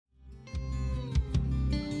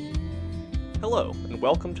Hello, and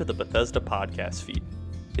welcome to the Bethesda podcast feed.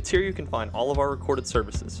 It's here you can find all of our recorded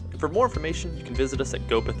services, and for more information, you can visit us at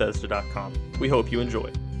gobethesda.com. We hope you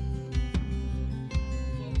enjoy.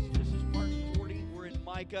 This is Mark 40. We're in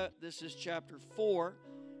Micah. This is chapter 4,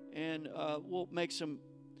 and we'll make some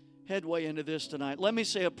headway into this tonight. Let me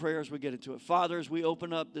say a prayer as we get into it. Father, as we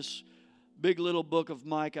open up this big little book of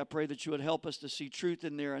Micah, I pray that you would help us to see truth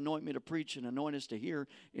in there, anoint me to preach, and anoint us to hear.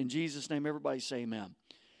 In Jesus' name, everybody say amen.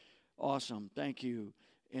 Awesome. Thank you.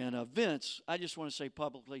 And Vince, I just want to say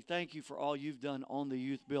publicly, thank you for all you've done on the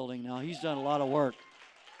youth building. Now, he's done a lot of work.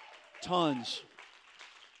 Tons.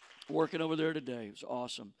 Working over there today. It was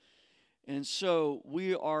awesome. And so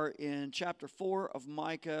we are in chapter 4 of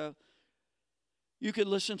Micah. You can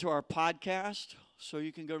listen to our podcast. So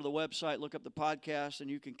you can go to the website, look up the podcast, and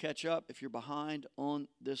you can catch up if you're behind on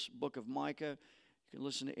this book of Micah. You can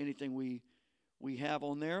listen to anything we have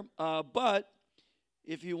on there. But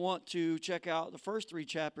if you want to check out the first 3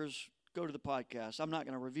 chapters, go to the podcast. I'm not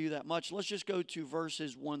going to review that much. Let's just go to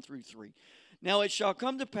verses 1 through 3. Now it shall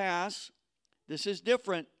come to pass, this is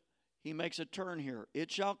different. He makes a turn here.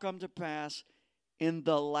 It shall come to pass in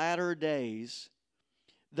the latter days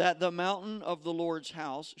that the mountain of the Lord's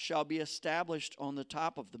house shall be established on the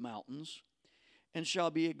top of the mountains and shall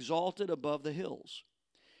be exalted above the hills,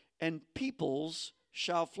 and peoples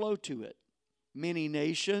shall flow to it. Many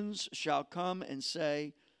nations shall come and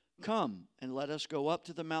say, Come, and let us go up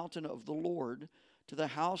to the mountain of the Lord, to the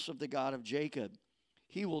house of the God of Jacob.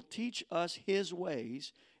 He will teach us his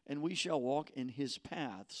ways, and we shall walk in his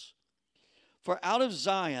paths. For out of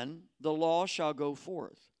Zion the law shall go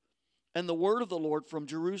forth, and the word of the Lord from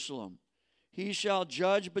Jerusalem. He shall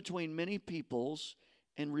judge between many peoples,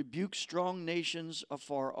 and rebuke strong nations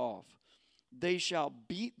afar off. They shall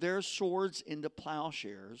beat their swords into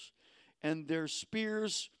plowshares, and their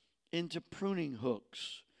spears into pruning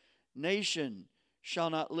hooks. Nation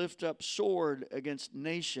shall not lift up sword against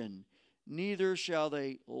nation, neither shall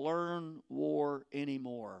they learn war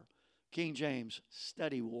anymore. King James,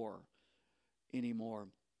 study war anymore.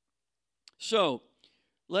 So,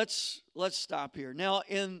 let's stop here. Now,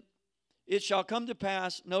 it shall come to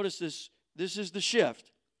pass, notice this is the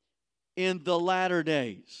shift, in the latter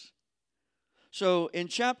days. So, in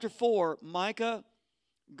chapter 4, Micah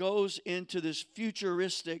goes into this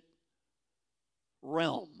futuristic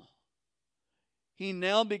realm. He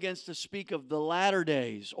now begins to speak of the latter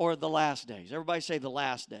days or the last days. Everybody say the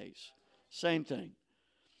last days. Same thing.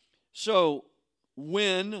 So,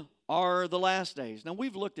 when are the last days? Now,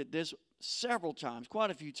 we've looked at this several times, quite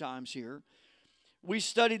a few times here. We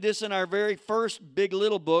studied this in our very first big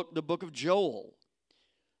little book, the book of Joel.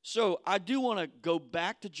 So, I do want to go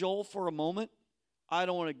back to Joel for a moment. I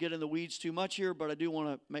don't want to get in the weeds too much here, but I do want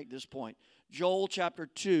to make this point. Joel chapter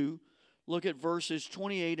 2, look at verses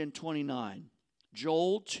 28 and 29.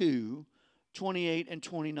 Joel 2, 28 and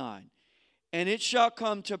 29. And it shall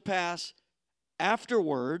come to pass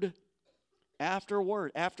afterward, after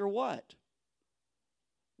what?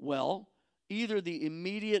 Well, either the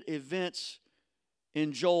immediate events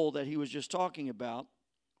in Joel that he was just talking about,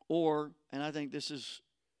 or, and I think this is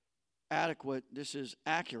adequate, this is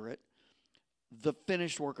accurate, the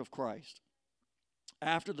finished work of Christ.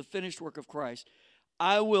 After the finished work of Christ,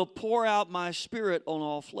 I will pour out my spirit on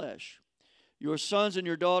all flesh. Your sons and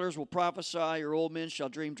your daughters will prophesy, your old men shall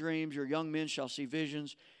dream dreams, your young men shall see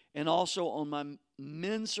visions, and also on my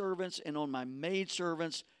men servants and on my maid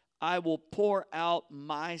servants I will pour out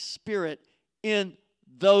my spirit in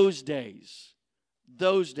those days.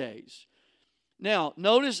 Those days. Now,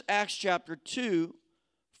 notice Acts chapter 2,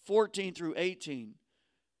 14 through 18.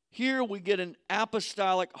 Here we get an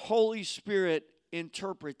apostolic Holy Spirit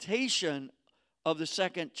interpretation of the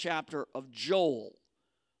second chapter of Joel.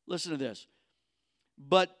 Listen to this.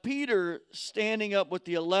 But Peter, standing up with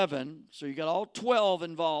the 11, so you got all 12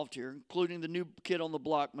 involved here, including the new kid on the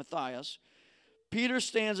block, Matthias. Peter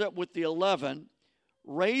stands up with the 11,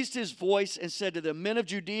 raised his voice and said to them, Men of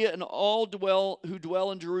Judea and all who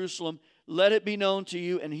dwell in Jerusalem, let it be known to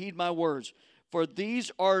you and heed my words. For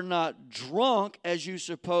these are not drunk, as you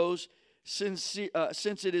suppose, since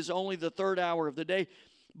it is only the 3rd hour of the day.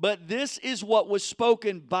 But this is what was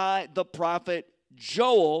spoken by the prophet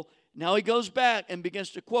Joel. Now he goes back and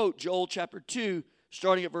begins to quote Joel chapter 2,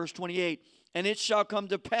 starting at verse 28. And it shall come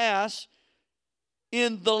to pass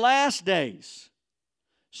in the last days.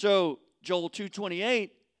 So Joel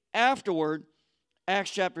 2:28, afterward,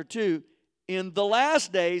 Acts chapter 2, in the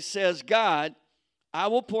last days, says God, I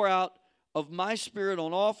will pour out of my spirit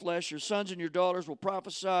on all flesh. Your sons and your daughters will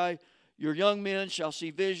prophesy. Your young men shall see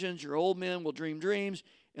visions. Your old men will dream dreams.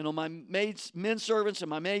 And on my men servants and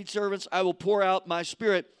my maid servants I will pour out my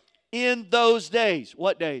spirit. in those days.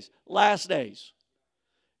 What days? Last days.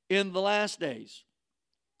 In the last days.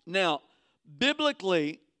 Now,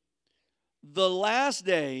 biblically, the last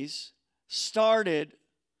days started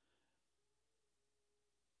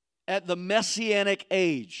at the Messianic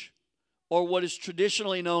age, or what is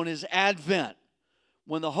traditionally known as Advent.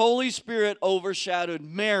 When the Holy Spirit overshadowed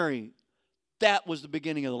Mary, that was the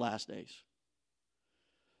beginning of the last days.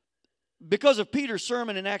 Because of Peter's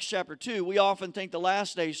sermon in Acts chapter 2, we often think the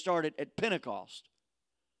last days started at Pentecost.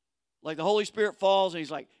 Like the Holy Spirit falls and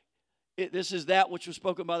he's like, this is that which was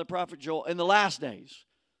spoken by the prophet Joel in the last days.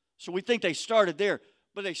 So we think they started there.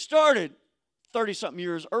 But they started 30-something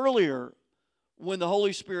years earlier when the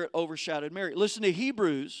Holy Spirit overshadowed Mary. Listen to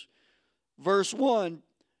Hebrews, verse 1.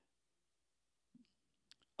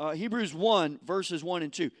 Hebrews 1, verses 1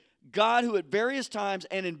 and 2. God, who at various times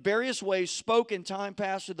and in various ways spoke in time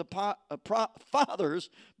past to the fathers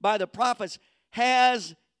by the prophets,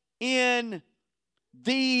 has in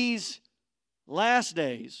these last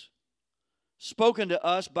days spoken to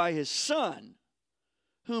us by his Son,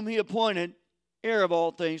 whom he appointed heir of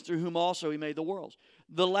all things, through whom also he made the worlds.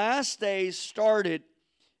 The last days started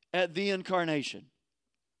at the incarnation.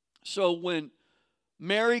 So when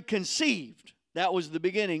Mary conceived, that was the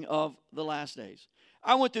beginning of the last days.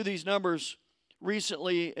 I went through these numbers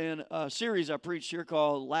recently in a series I preached here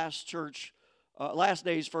called Last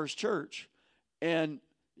Days First Church. And,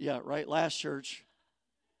 yeah, right, last church,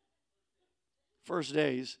 first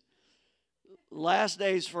days. Last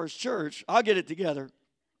Days First Church. I'll get it together.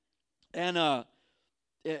 And so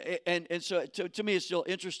to me it's still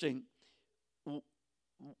interesting.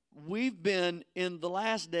 We've been in the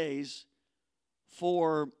last days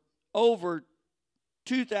for over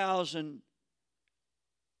 2,000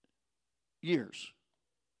 years.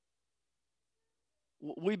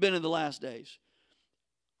 We've been in the last days.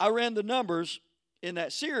 I ran the numbers in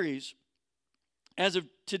that series. As of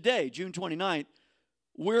today, June 29th,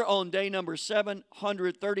 we're on day number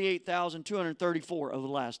 738,234 of the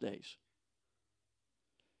last days.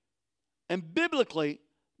 And biblically,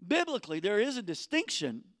 there is a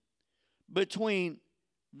distinction between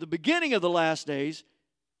the beginning of the last days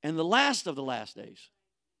and the last of the last days.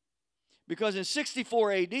 Because in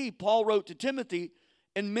 64 AD, Paul wrote to Timothy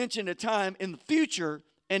and mentioned a time in the future,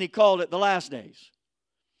 and he called it the last days.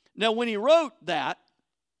 Now, when he wrote that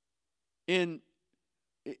in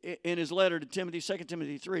his letter to Timothy, 2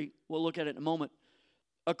 Timothy 3, we'll look at it in a moment,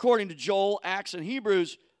 according to Joel, Acts, and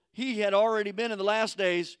Hebrews, he had already been in the last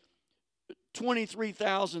days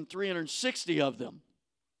 23,360 of them.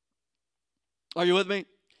 Are you with me?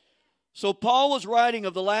 So Paul was writing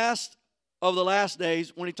of the last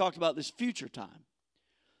days when he talked about this future time.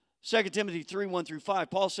 2 Timothy 3, 1 through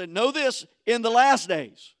 5, Paul said, know this, in the last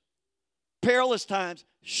days, perilous times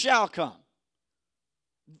shall come.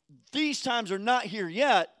 These times are not here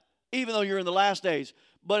yet, even though you're in the last days.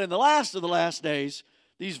 But in the last of the last days,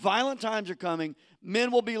 these violent times are coming.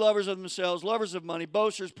 Men will be lovers of themselves, lovers of money,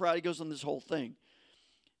 boasters, proud. He goes on this whole thing.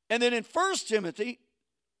 And then in 1 Timothy,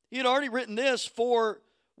 he had already written this 4,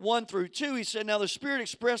 1 through 2. He said, now the Spirit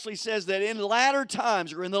expressly says that in latter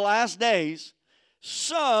times, or in the last days,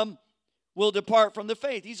 some will depart from the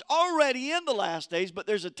faith. He's already in the last days, but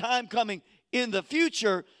there's a time coming in the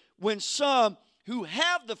future when some who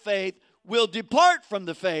have the faith will depart from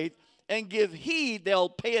the faith and give heed. They'll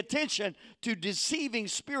pay attention to deceiving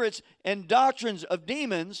spirits and doctrines of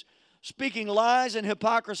demons, speaking lies and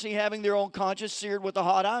hypocrisy, having their own conscience seared with a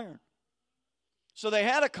hot iron. So they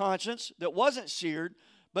had a conscience that wasn't seared,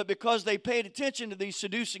 but because they paid attention to these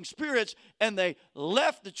seducing spirits and they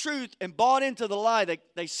left the truth and bought into the lie,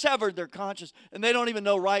 they severed their conscience, and they don't even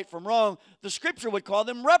know right from wrong. The Scripture would call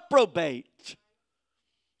them reprobate.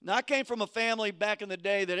 Now, I came from a family back in the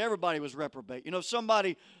day that everybody was reprobate. You know, if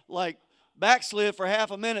somebody like backslid for half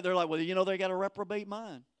a minute, they're like, well, you know, they got a reprobate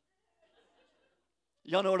mind.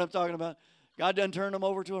 Y'all know what I'm talking about? God done turned them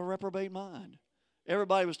over to a reprobate mind.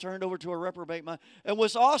 Everybody was turned over to a reprobate mind. And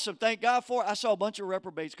what's awesome, thank God for it, I saw a bunch of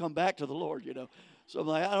reprobates come back to the Lord, you know. So I'm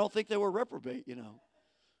like, I don't think they were reprobate, you know.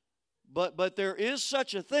 But there is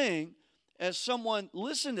such a thing as someone,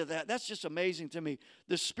 listen to that. That's just amazing to me.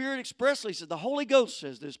 The Spirit expressly said, the Holy Ghost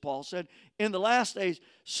says this, Paul said, in the last days,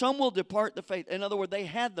 some will depart the faith. In other words, they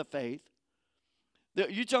had the faith.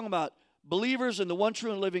 You're talking about believers in the one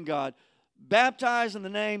true and living God, baptized in the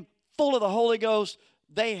name, full of the Holy Ghost.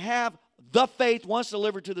 They have the faith once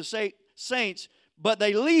delivered to the saints, but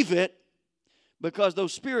they leave it because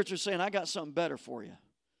those spirits are saying, I got something better for you.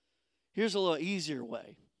 Here's a little easier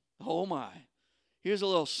way. Oh my. Here's a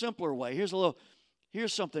little simpler way. Here's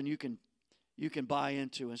something you can buy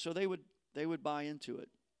into. And so they would buy into it.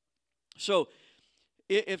 So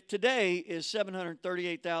if today is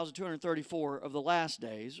 738,234 of the last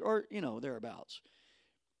days, or, thereabouts,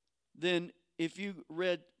 then if you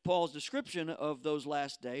read Paul's description of those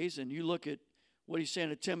last days and you look at what he's saying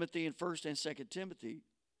to Timothy in 1st and 2nd Timothy,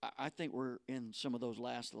 I think we're in some of those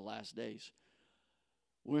last of the last days.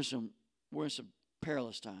 We're in some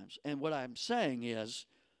perilous times. And what I'm saying is,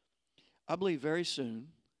 I believe very soon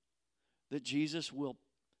that Jesus will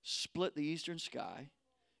split the eastern sky,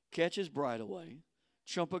 catch his bride away,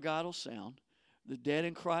 trump of God will sound, the dead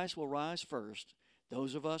in Christ will rise first.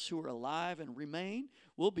 Those of us who are alive and remain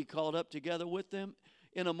will be called up together with them.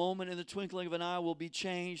 In a moment, in the twinkling of an eye, will be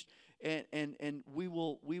changed, and we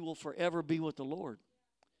will forever be with the Lord.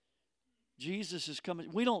 Jesus is coming.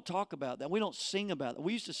 We don't talk about that. We don't sing about that.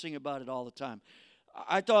 We used to sing about it all the time.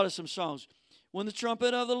 I thought of some songs. When the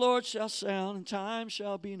trumpet of the Lord shall sound, and time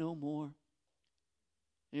shall be no more.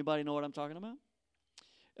 Anybody know what I'm talking about?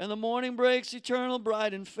 And the morning breaks eternal,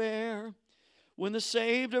 bright and fair, when the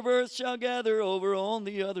saved of earth shall gather over on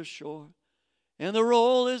the other shore. And the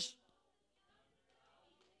roll is...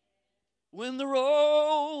 When the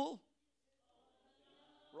roll...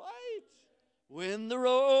 Right? When the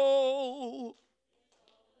roll...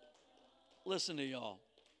 Listen to y'all.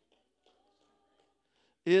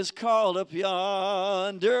 Is called up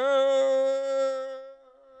yonder,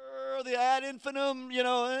 the ad infinitum,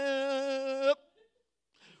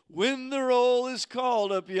 when the roll is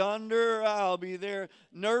called up yonder, I'll be there.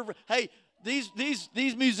 Hey, these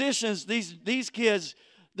musicians, these kids,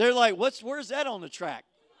 they're like, where's that on the track?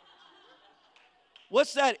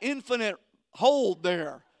 What's that infinite hold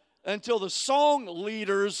there? Until the song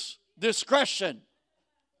leader's discretion.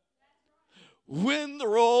 When the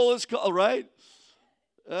roll is called, right?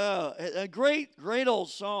 Great old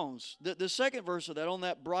songs. The second verse of that, on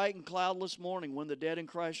that bright and cloudless morning when the dead in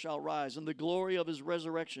Christ shall rise and the glory of his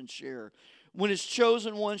resurrection share, when his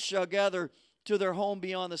chosen ones shall gather to their home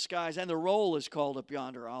beyond the skies, and the roll is called up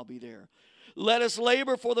yonder, I'll be there. Let us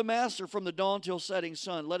labor for the Master from the dawn till setting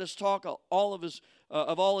sun. Let us talk of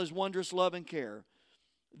all his wondrous love and care.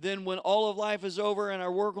 Then when all of life is over and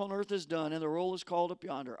our work on earth is done and the roll is called up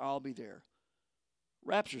yonder, I'll be there.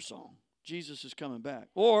 Rapture song. Jesus is coming back.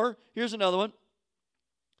 Or, here's another one.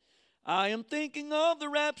 I am thinking of the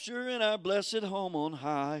rapture in our blessed home on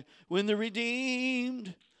high, when the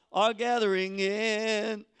redeemed are gathering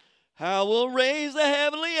in. How we'll raise the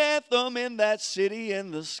heavenly anthem in that city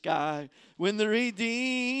in the sky, when the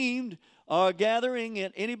redeemed are gathering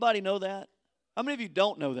in. Anybody know that? How many of you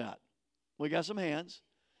don't know that? We got some hands.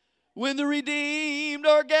 When the redeemed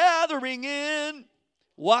are gathering in,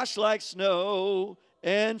 washed like snow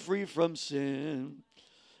and free from sin.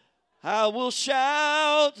 I will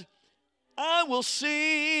shout, I will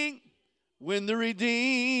sing, when the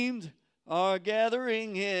redeemed are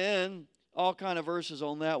gathering in. All kind of verses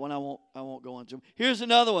on that one. I won't go into them. Here's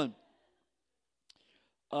another one.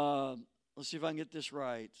 Let's see if I can get this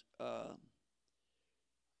right.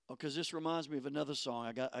 Because this reminds me of another song.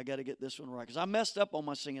 I got to get this one right. Because I messed up on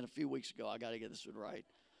my singing a few weeks ago. I got to get this one right.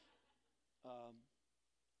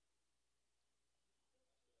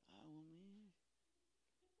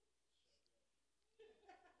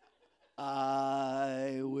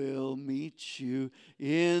 I will meet you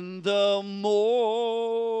in the morning,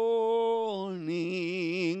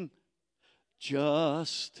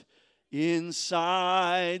 just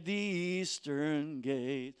inside the eastern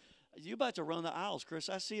gate. You about to run the aisles, Chris.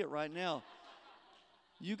 I see it right now.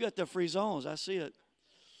 You got the free zones. I see it.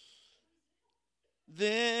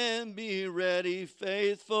 Then be ready,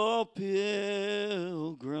 faithful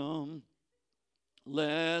pilgrim,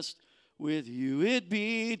 lest with you it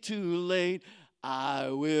be too late. I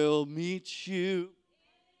will meet you.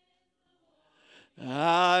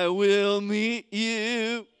 I will meet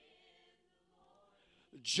you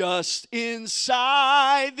just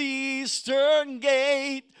inside the eastern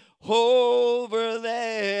gate over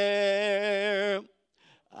there.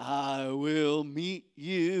 I will meet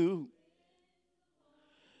you.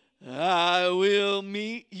 I will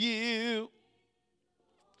meet you.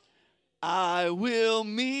 I will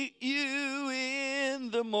meet you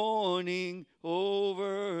in the morning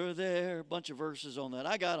over there. Bunch of verses on that.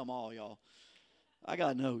 I got them all, y'all. I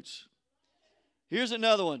got notes. Here's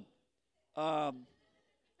another one.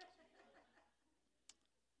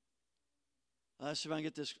 Let's see if I can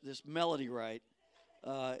get this melody right.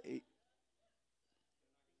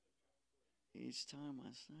 Each time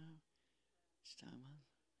I stand, each time I...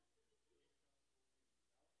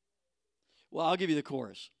 Well, I'll give you the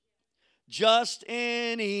chorus. Just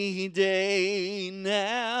any day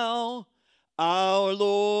now, our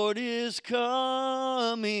Lord is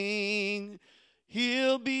coming.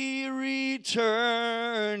 He'll be returning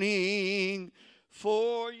burning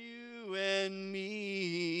for you and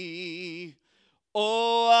me.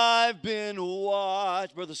 Oh, I've been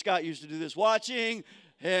watching. Brother Scott used to do this. Watching,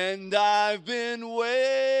 and I've been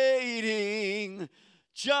waiting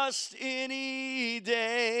just any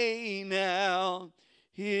day now.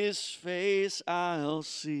 His face I'll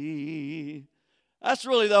see. That's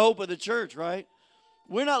really the hope of the church, right?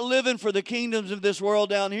 We're not living for the kingdoms of this world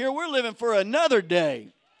down here. We're living for another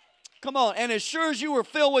day. Come on. And as sure as you were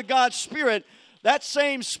filled with God's Spirit, that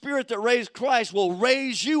same Spirit that raised Christ will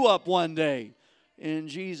raise you up one day. In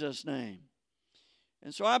Jesus' name.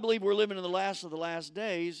 And so I believe we're living in the last of the last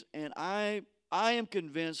days, and I am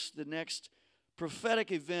convinced the next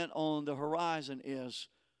prophetic event on the horizon is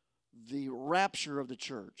the rapture of the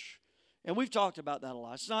church. And we've talked about that a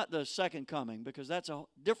lot. It's not the second coming, because that's a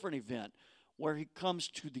different event where he comes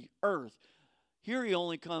to the earth. Here he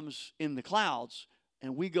only comes in the clouds,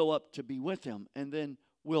 and we go up to be with him. And then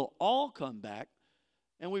we'll all come back.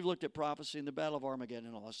 And we've looked at prophecy and the Battle of Armageddon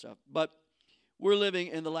and all that stuff. But we're living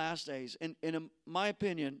in the last days. And in my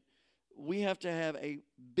opinion, we have to have a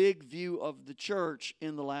big view of the church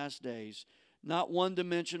in the last days. Not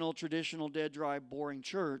one-dimensional, traditional, dead, dry, boring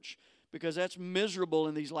church, because that's miserable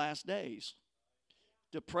in these last days.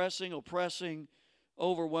 Depressing, oppressing,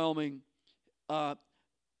 overwhelming. And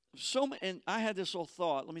I had this little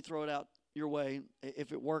thought. Let me throw it out your way.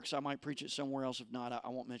 If it works, I might preach it somewhere else. If not, I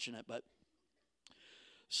won't mention it. But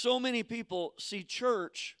so many people see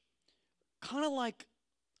church kind of like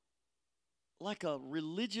a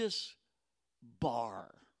religious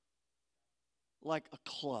bar, like a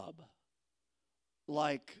club,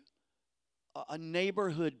 like a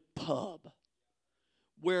neighborhood pub,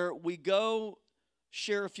 where we go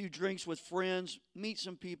share a few drinks with friends, meet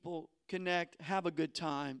some people, connect, have a good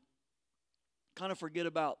time, kind of forget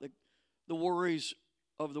about the worries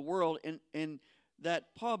of the world. And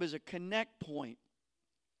that pub is a connect point.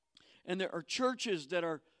 And there are churches that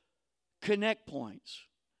are connect points,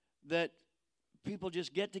 that people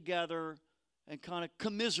just get together and kind of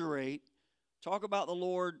commiserate, talk about the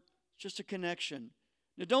Lord, just a connection.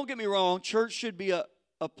 Now, don't get me wrong, church should be a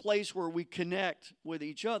place where we connect with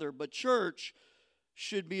each other, but church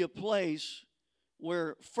should be a place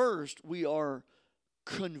where first we are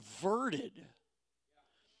converted.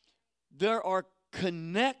 There are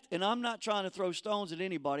and I'm not trying to throw stones at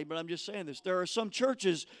anybody, but I'm just saying this. There are some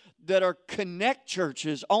churches that are connect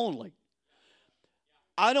churches only.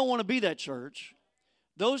 I don't want to be that church.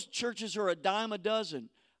 Those churches are a dime a dozen.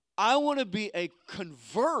 I want to be a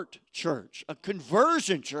convert church, a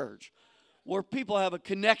conversion church, where people have a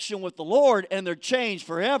connection with the Lord and they're changed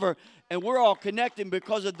forever, and we're all connecting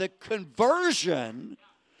because of the conversion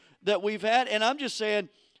that we've had. And I'm just saying,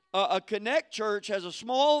 a connect church has a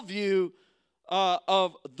small view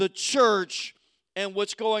of the church and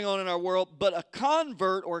what's going on in our world, but a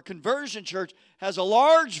convert or a conversion church has a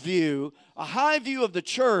large view, a high view of the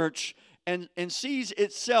church, and sees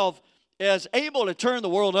itself as able to turn the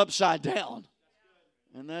world upside down.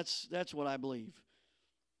 And that's what I believe.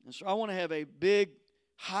 And so I want to have a big,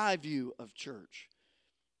 high view of church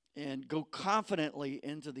and go confidently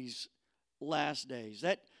into these last days.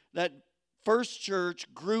 That first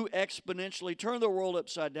church grew exponentially, turned the world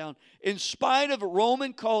upside down, in spite of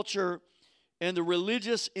Roman culture and the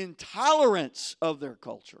religious intolerance of their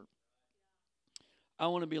culture. I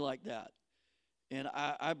want to be like that. And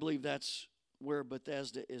I believe that's where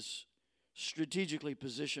Bethesda is strategically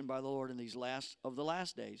positioned by the Lord in these last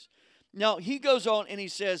days. Now, he goes on and he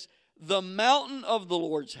says, the mountain of the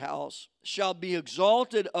Lord's house shall be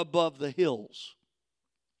exalted above the hills.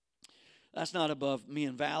 That's not above me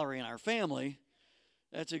and Valerie and our family.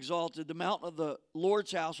 That's exalted. The mountain of the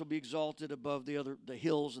Lord's house will be exalted above the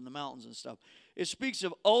hills and the mountains and stuff. It speaks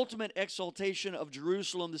of ultimate exaltation of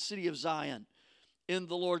Jerusalem, the city of Zion, in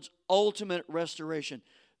the Lord's ultimate restoration.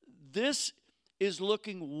 This is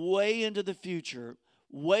looking way into the future,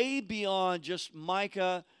 way beyond just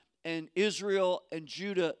Micah and Israel and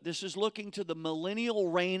Judah. This is looking to the millennial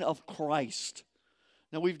reign of Christ.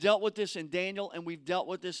 Now, we've dealt with this in Daniel, and we've dealt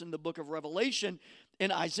with this in the book of Revelation.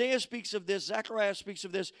 And Isaiah speaks of this. Zechariah speaks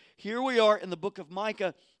of this. Here we are in the book of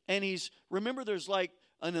Micah, and remember, there's like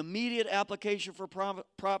an immediate application for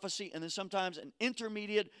prophecy, and then sometimes an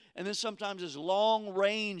intermediate, and then sometimes there's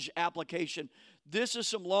long-range application. This is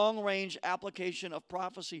some long-range application of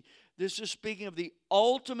prophecy. This is speaking of the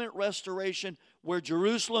ultimate restoration where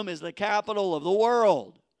Jerusalem is the capital of the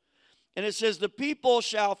world. And it says, the people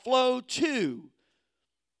shall flow to.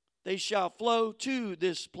 They shall flow to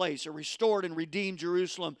this place, a restored and redeemed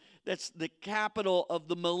Jerusalem. That's the capital of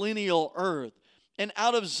the millennial earth. And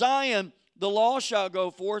out of Zion, the law shall go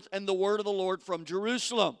forth, and the word of the Lord from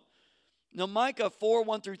Jerusalem. Now, Micah 4,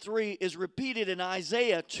 1 through 3 is repeated in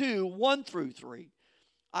Isaiah 2, 1 through 3.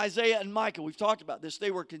 Isaiah and Micah, we've talked about this. They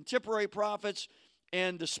were contemporary prophets,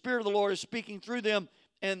 and the Spirit of the Lord is speaking through them,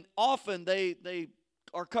 and often they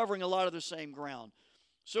are covering a lot of the same ground.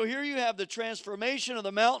 So here you have the transformation of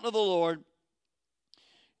the mountain of the Lord,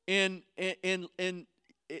 and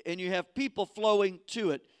you have people flowing to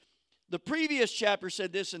it. The previous chapter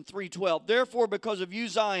said this in 3:12. Therefore, because of you,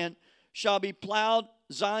 Zion shall be plowed.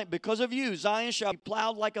 Because of you, Zion shall be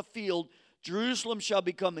plowed like a field. Jerusalem shall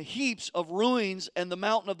become heaps of ruins, and the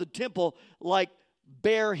mountain of the temple like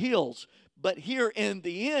bare hills. But here in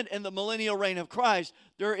the end, in the millennial reign of Christ,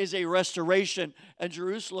 there is a restoration, and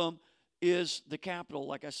Jerusalem is the capital,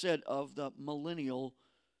 like I said, of the millennial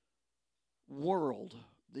world,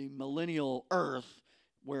 the millennial earth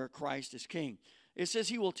where Christ is king. It says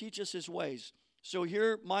he will teach us his ways. So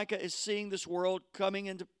here Micah is seeing this world coming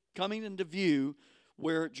into view,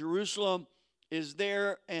 where Jerusalem is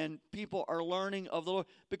there and people are learning of the Lord.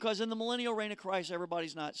 Because in the millennial reign of Christ,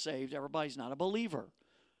 everybody's not saved. Everybody's not a believer.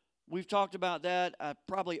 We've talked about that. I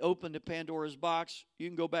probably opened a Pandora's box. You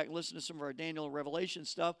can go back and listen to some of our Daniel and Revelation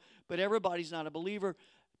stuff. But everybody's not a believer.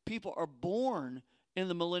 People are born in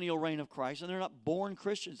the millennial reign of Christ, and they're not born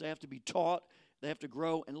Christians. They have to be taught. They have to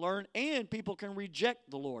grow and learn, and people can reject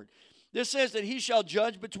the Lord. This says that he shall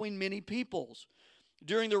judge between many peoples.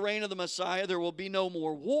 During the reign of the Messiah, there will be no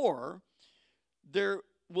more war. There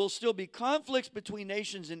will still be conflicts between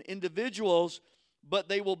nations and individuals, but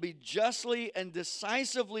they will be justly and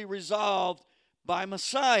decisively resolved by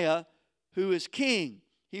Messiah, who is king.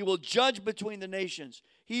 He will judge between the nations.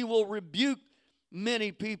 He will rebuke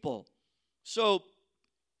many people. So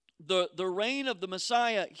the reign of the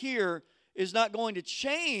Messiah here is not going to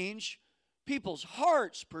change people's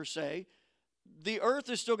hearts per se. The earth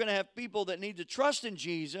is still going to have people that need to trust in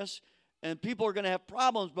Jesus, and people are going to have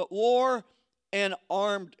problems, but war and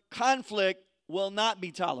armed conflict will not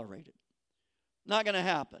be tolerated. Not going to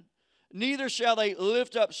happen. Neither shall they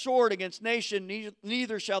lift up sword against nation,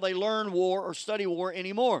 neither shall they learn war or study war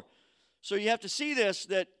anymore. So you have to see this,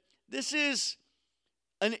 that this is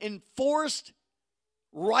an enforced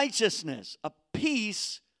righteousness, a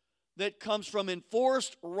peace that comes from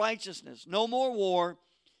enforced righteousness. No more war,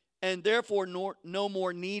 and therefore no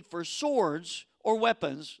more need for swords or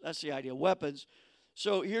weapons. That's the idea, weapons.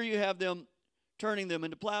 So here you have them turning them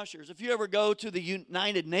into plowshares. If you ever go to the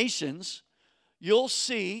United Nations, you'll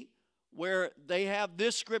see where they have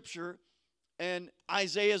this scripture and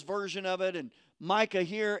Isaiah's version of it and Micah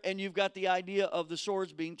here, and you've got the idea of the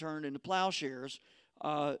swords being turned into plowshares,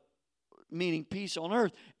 meaning peace on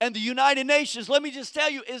earth. And the United Nations, let me just tell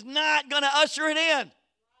you, is not going to usher it in.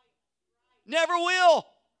 Never will.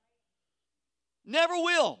 Never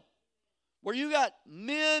will. Where you got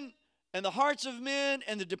men and the hearts of men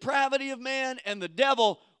and the depravity of man and the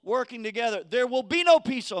devil working together, there will be no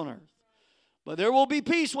peace on earth. But there will be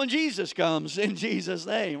peace when Jesus comes, in Jesus'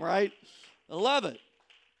 name, right? I love it.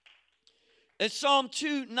 And Psalm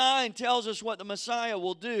 2:9 tells us what the Messiah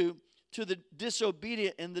will do to the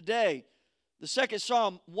disobedient in the day. The second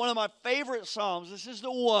psalm, one of my favorite psalms, this is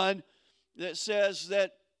the one that says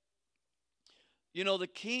that, you know, the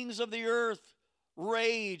kings of the earth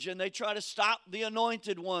rage and they try to stop the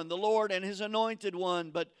anointed one, the Lord and his anointed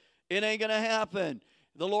one, but it ain't going to happen.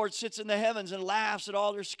 The Lord sits in the heavens and laughs at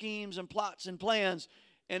all their schemes and plots and plans.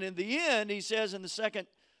 And in the end, he says in the second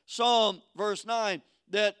psalm, verse 9,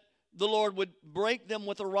 that the Lord would break them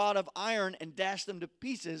with a rod of iron and dash them to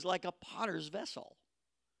pieces like a potter's vessel.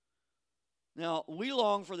 Now, we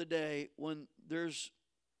long for the day when there's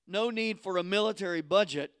no need for a military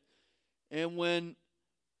budget, and when,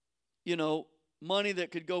 you know, money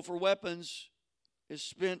that could go for weapons is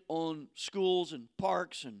spent on schools and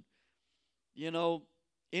parks and, you know,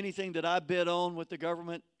 anything that I bid on with the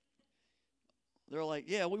government. They're like,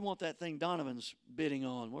 yeah, we want that thing Donovan's bidding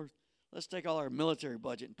on. Let's take all our military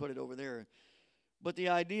budget and put it over there. But the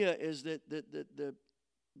idea is that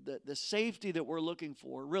the safety that we're looking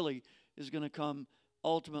for really is going to come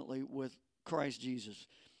ultimately with Christ Jesus.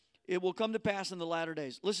 It will come to pass in the latter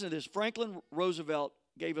days. Listen to this. Franklin Roosevelt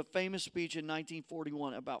gave a famous speech in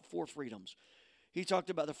 1941 about 4 freedoms. He talked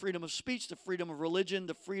about the freedom of speech, the freedom of religion,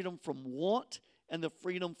 the freedom from want, and the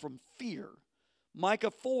freedom from fear.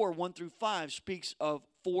 Micah 4, 1 through 5 speaks of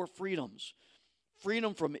 4 freedoms.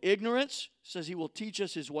 Freedom from ignorance, says he will teach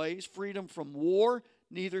us his ways. Freedom from war,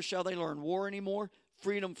 neither shall they learn war anymore.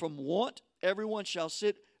 Freedom from want, everyone shall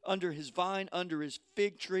sit under his vine, under his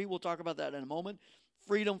fig tree. We'll talk about that in a moment.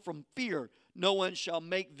 Freedom from fear, no one shall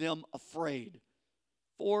make them afraid.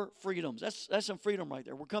 4 freedoms. That's some freedom right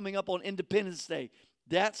there. We're coming up on Independence Day.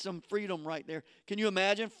 That's some freedom right there. Can you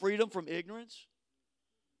imagine freedom from ignorance?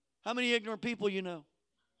 How many ignorant people you know?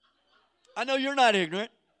 I know you're not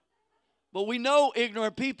ignorant, but we know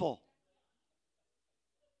ignorant people.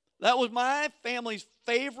 That was my family's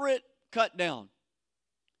favorite cut down.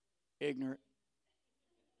 Ignorant.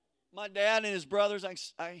 My dad and his brothers,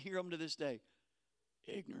 I hear them to this day.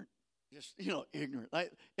 Ignorant. Just, ignorant.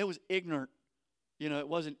 It was ignorant. It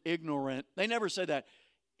wasn't ignorant. They never said that.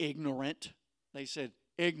 Ignorant. They said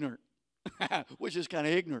ignorant, which is kind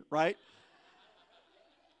of ignorant, right?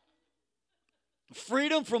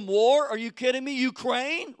 Freedom from war? Are you kidding me?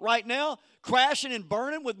 Ukraine right now, crashing and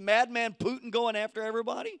burning with madman Putin going after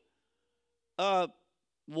everybody?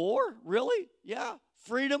 War? Really? Yeah.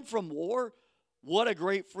 Freedom from war? What a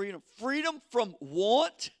great freedom. Freedom from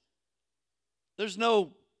want? There's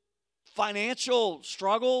no financial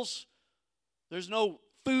struggles. There's no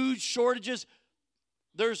food shortages.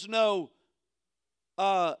 There's no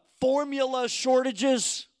formula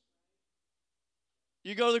shortages.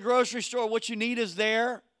 You go to the grocery store, what you need is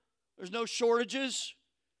there. There's no shortages.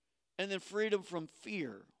 And then freedom from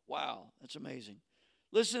fear. Wow, that's amazing.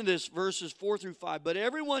 Listen to this, verses 4 through 5. But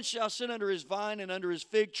everyone shall sit under his vine and under his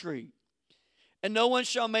fig tree, and no one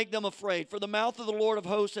shall make them afraid, for the mouth of the Lord of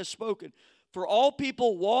hosts has spoken. For all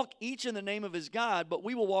people walk each in the name of his God, but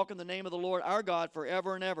we will walk in the name of the Lord our God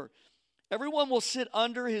forever and ever. Everyone will sit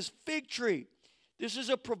under his fig tree. This is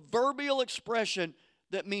a proverbial expression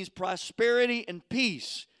that means prosperity and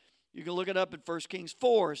peace. You can look it up in 1 Kings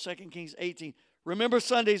 4, 2 Kings 18. Remember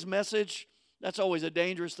Sunday's message? That's always a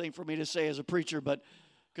dangerous thing for me to say as a preacher, but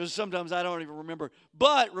because sometimes I don't even remember.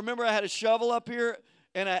 But remember I had a shovel up here,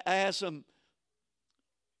 and I had some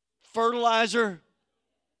fertilizer.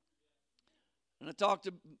 And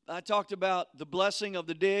I talked about the blessing of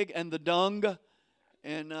the dig and the dung,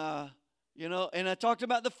 and and I talked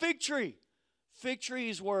about the fig tree. Fig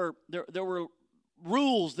trees were there were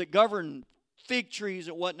rules that govern fig trees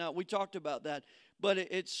and whatnot. We talked about that, but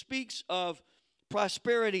it speaks of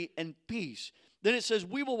prosperity and peace. Then it says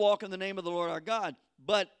we will walk in the name of the Lord our God,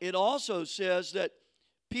 but it also says that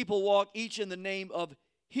people walk each in the name of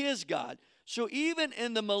his God. So even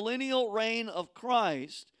in the millennial reign of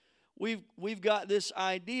Christ, we've got this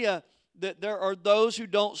idea that there are those who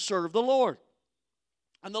don't serve the Lord.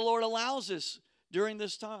 And the Lord allows this during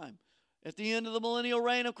this time. At the end of the millennial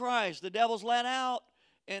reign of Christ, the devil's let out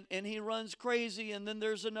and he runs crazy, and then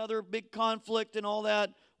there's another big conflict and all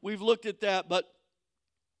that. We've looked at that, but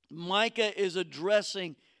Micah is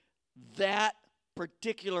addressing that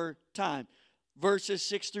particular time. Verses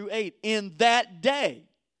 6 through 8. In that day,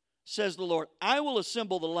 says the Lord, I will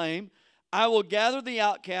assemble the lame, I will gather the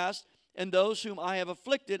outcast, and those whom I have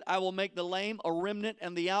afflicted, I will make the lame a remnant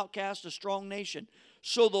and the outcast a strong nation.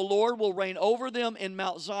 So the Lord will reign over them in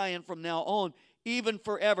Mount Zion from now on, even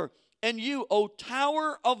forever. And you, O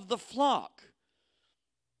tower of the flock,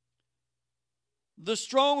 the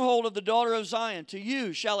stronghold of the daughter of Zion, to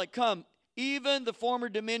you shall it come. Even the former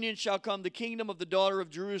dominion shall come, the kingdom of the daughter of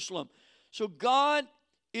Jerusalem. So God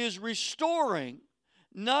is restoring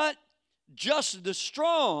not just the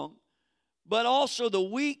strong, but also the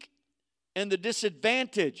weak and the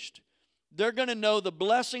disadvantaged. They're going to know the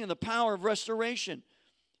blessing and the power of restoration.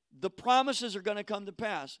 The promises are going to come to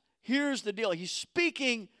pass. Here's the deal. He's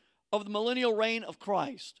speaking of the millennial reign of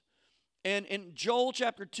Christ. And in Joel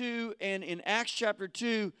chapter 2 and in Acts chapter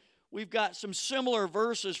 2, we've got some similar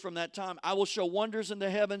verses from that time. I will show wonders in the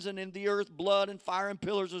heavens and in the earth, blood and fire and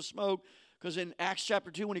pillars of smoke. Because in Acts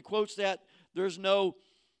chapter 2, when he quotes that, there's no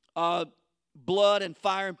blood and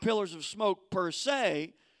fire and pillars of smoke per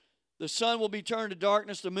se. The sun will be turned to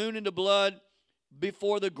darkness, the moon into blood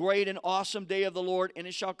before the great and awesome day of the Lord. And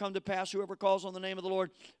it shall come to pass, whoever calls on the name of the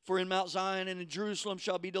Lord, for in Mount Zion and in Jerusalem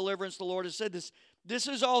shall be deliverance. The Lord has said this. This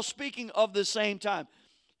is all speaking of the same time.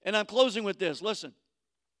 And I'm closing with this. Listen.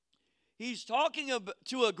 He's talking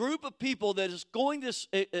to a group of people that is going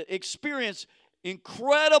to experience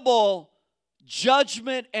incredible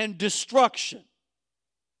judgment and destruction.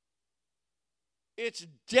 It's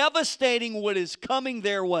devastating what is coming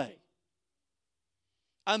their way.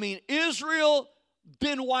 I mean, Israel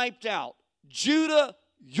been wiped out. Judah,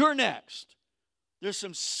 you're next. There's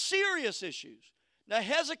some serious issues. Now,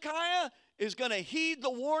 Hezekiah is going to heed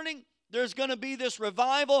the warning. There's going to be this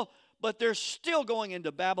revival, but they're still going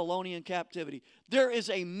into Babylonian captivity. There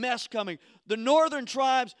is a mess coming. The northern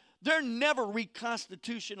tribes, they're never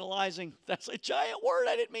reconstitutionalizing. That's a giant word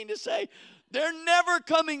I didn't mean to say. They're never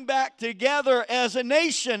coming back together as a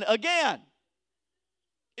nation again.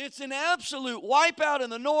 It's an absolute wipeout in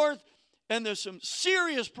the north, and there's some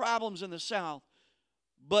serious problems in the south.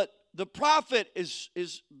 But the prophet is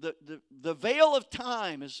the veil of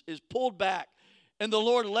time is pulled back, and the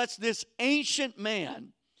Lord lets this ancient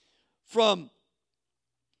man from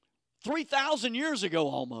 3,000 years ago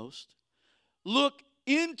almost look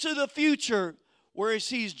into the future, where he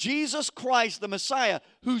sees Jesus Christ, the Messiah,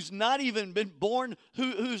 who's not even been born,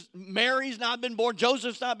 who's Mary's not been born,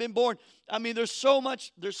 Joseph's not been born. I mean, there's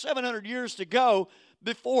 700 years to go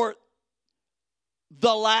before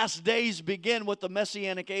the last days begin with the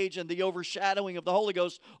Messianic age and the overshadowing of the Holy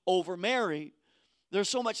Ghost over Mary. There's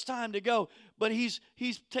so much time to go. But he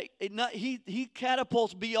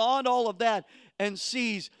catapults beyond all of that and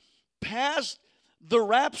sees past the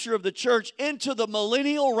rapture of the church into the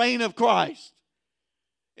millennial reign of Christ.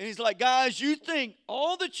 And he's like, guys, you think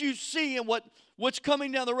all that you see and what's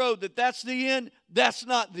coming down the road, that's the end? That's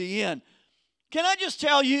not the end. Can I just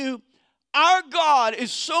tell you, our God is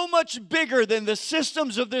so much bigger than the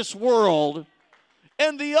systems of this world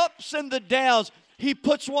and the ups and the downs. He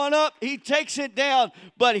puts one up, he takes it down,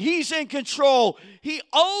 but he's in control. He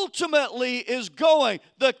ultimately is going.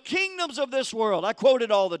 The kingdoms of this world, I quote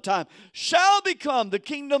it all the time, shall become the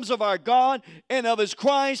kingdoms of our God and of his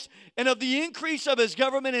Christ, and of the increase of his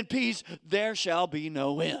government and peace, there shall be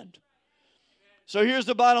no end. So here's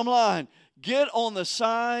the bottom line. Get on the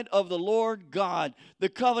side of the Lord God, the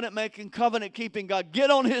covenant-making, covenant-keeping God. Get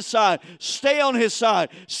on his side. Stay on his side.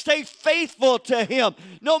 Stay faithful to him.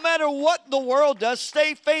 No matter what the world does,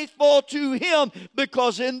 stay faithful to him,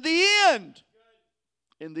 because in the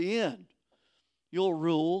end, you'll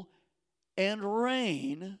rule and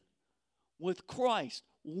reign with Christ.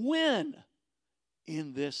 When?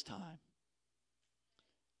 In this time.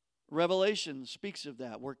 Revelation speaks of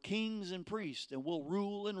that. We're kings and priests, and we'll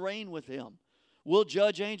rule and reign with him. We'll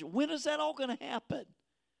judge angels. When is that all going to happen?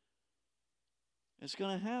 It's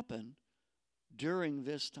going to happen during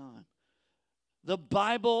this time. The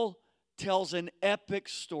Bible tells an epic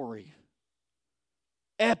story.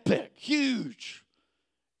 Epic, huge.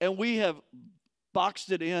 And we have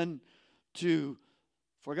boxed it in to,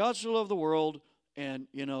 for God so loved the world, and,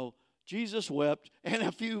 Jesus wept, and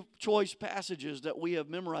a few choice passages that we have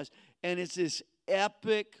memorized. And it's this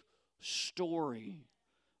epic story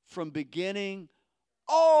from beginning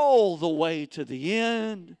all the way to the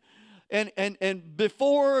end. And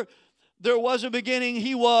before there was a beginning,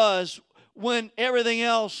 he was. When everything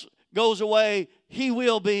else goes away, he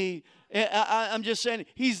will be. I'm just saying,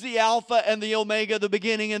 he's the Alpha and the Omega, the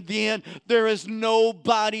beginning and the end. There is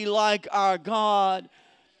nobody like our God.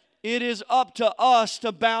 It is up to us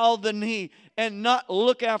to bow the knee and not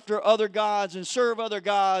look after other gods and serve other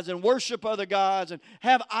gods and worship other gods and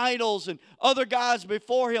have idols and other gods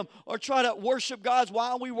before him, or try to worship gods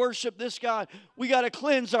while we worship this God. We got to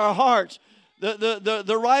cleanse our hearts.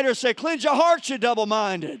 The writers say, cleanse your hearts, you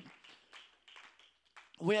double-minded.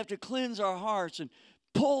 We have to cleanse our hearts and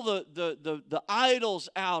pull the idols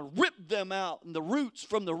out, rip them out and the roots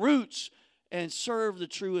from the roots, and serve the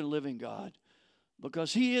true and living God.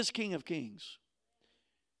 Because he is King of Kings,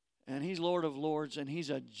 and he's Lord of Lords, and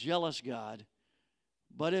he's a jealous God.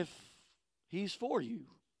 But if he's for you,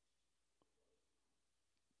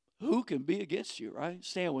 who can be against you, right?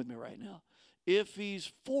 Stand with me right now. If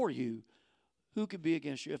he's for you, who can be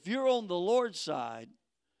against you? If you're on the Lord's side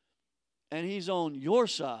and he's on your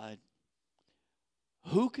side,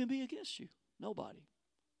 who can be against you? Nobody.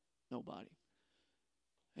 Nobody.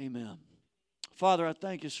 Amen. Father, I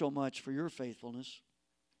thank you so much for your faithfulness.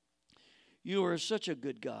 You are such a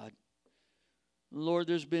good God. Lord,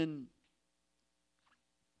 there's been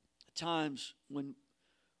times when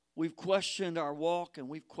we've questioned our walk and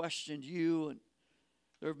we've questioned you, and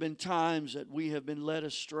there have been times that we have been led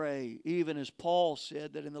astray, even as Paul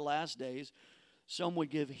said that in the last days some would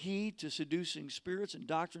give heed to seducing spirits and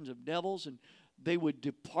doctrines of devils, and they would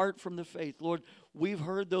depart from the faith. Lord, we've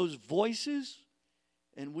heard those voices.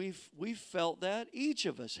 And we've felt that. Each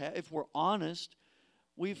of us have, if we're honest,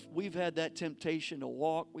 we've had that temptation to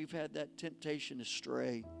walk. We've had that temptation to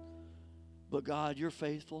stray. But God, you're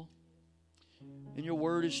faithful. And your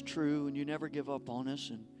word is true, and you never give up on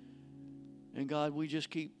us. And God, we just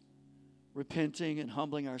keep repenting and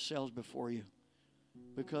humbling ourselves before you,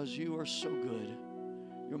 because you are so good.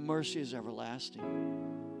 Your mercy is everlasting.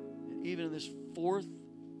 And even in this fourth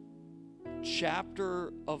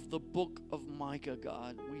chapter of the book of Micah,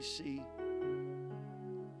 God, we see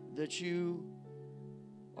that you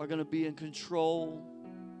are going to be in control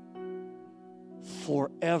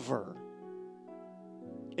forever.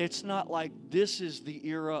 It's not like this is the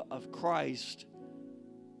era of Christ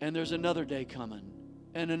and there's another day coming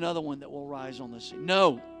and another one that will rise on the scene.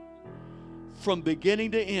 No. From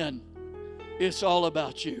beginning to end, it's all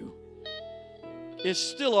about you. It's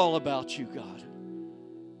still all about you, God.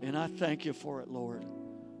 And I thank you for it, Lord,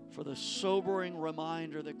 for the sobering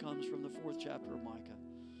reminder that comes from the 4th chapter of Micah.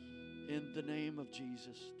 In the name of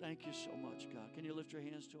Jesus. Thank you so much, God. Can you lift your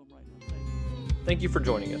hands to him right now? Thank you. Thank you for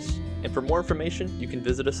joining us. And for more information, you can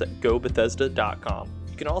visit us at gobethesda.com.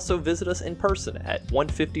 You can also visit us in person at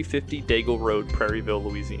 15050 Daigle Road, Prairieville,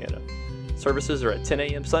 Louisiana. Services are at 10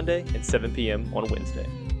 a.m. Sunday and 7 p.m. on Wednesday.